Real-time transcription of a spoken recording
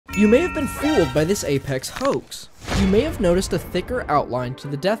You may have been fooled by this Apex hoax. You may have noticed a thicker outline to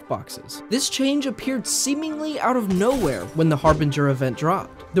the death boxes. This change appeared seemingly out of nowhere when the Harbinger event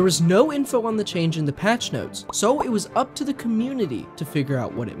dropped. There was no info on the change in the patch notes, so it was up to the community to figure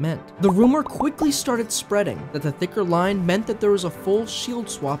out what it meant. The rumor quickly started spreading that the thicker line meant that there was a full shield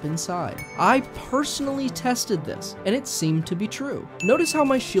swap inside. I personally tested this, and it seemed to be true. Notice how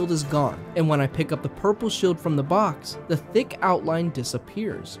my shield is gone, and when I pick up the purple shield from the box, the thick outline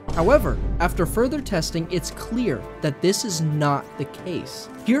disappears. However, after further testing, it's clear that this is not the case.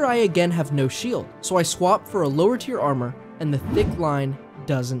 Here I again have no shield, so I swap for a lower tier armor, and the thick line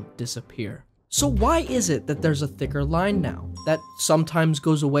doesn't disappear. So why is it that there's a thicker line now, that sometimes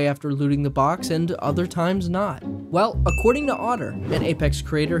goes away after looting the box and other times not? Well, according to Otter, an Apex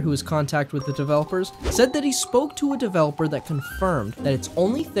creator who was in contact with the developers, said that he spoke to a developer that confirmed that it's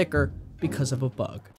only thicker because of a bug.